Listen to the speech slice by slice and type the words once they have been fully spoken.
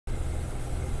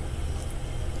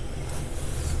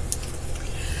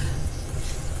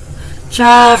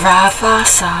Ja ra fa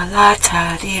sa la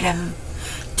ta di dum.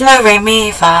 Do re mi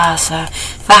fa sa.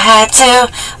 If I had to,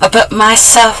 I'd put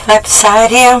myself right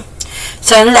beside you.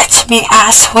 So let me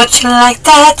ask, would you like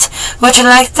that? Would you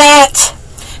like that?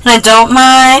 And I don't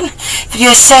mind if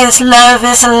you say this love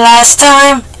is the last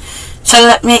time. So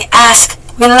let me ask,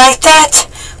 would you like that?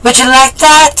 Would you like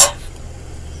that?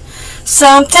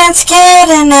 Something's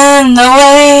getting in the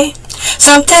way.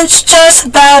 Something's just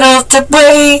about to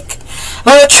break.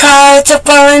 We'll try to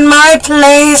find my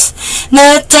place in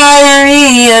the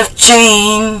diary of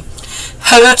Jane.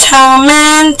 Her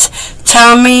torment,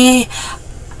 tell me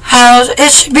how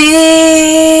it should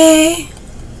be.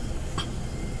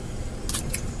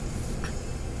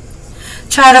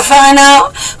 Try to find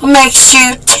out what makes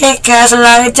you tick as I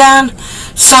lie down,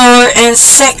 sore and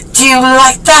sick. Do you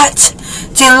like that?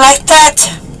 Do you like that?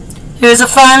 Here's a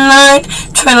fine line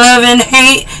between love and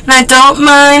hate, and I don't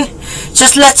mind.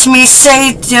 Just let me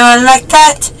say, do you like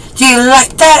that? Do you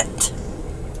like that?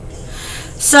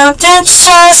 Something's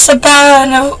just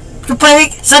about to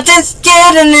break. Something's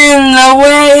getting in the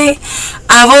way.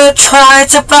 I will try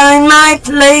to find my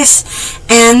place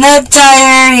in the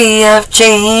diary of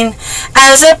Jane.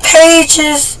 As the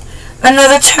pages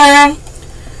another turn,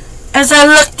 as I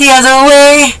look the other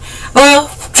way, we'll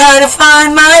try to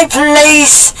find my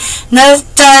place in the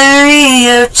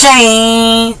diary of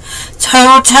Jane.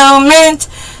 Torment,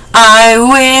 I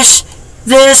wish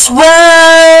this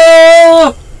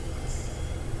well.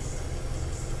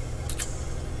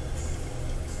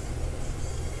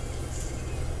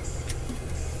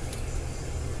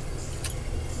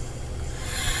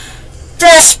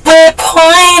 Desperate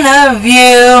point of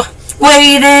view,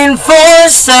 waiting for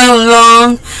so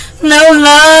long. No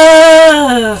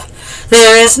love,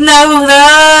 there is no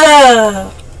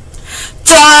love.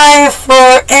 Die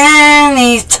for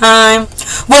any time.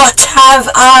 What have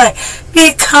I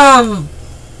become?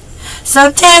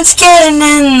 Something's getting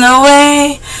in the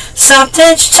way.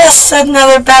 Something's just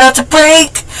another battle to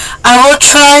break. I will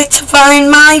try to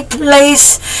find my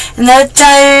place in the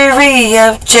diary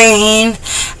of Jane.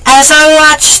 As I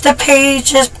watch the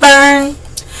pages burn,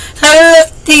 I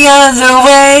look the other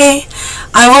way.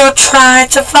 I will try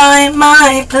to find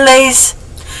my place.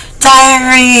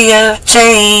 Diary of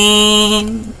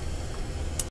Jane.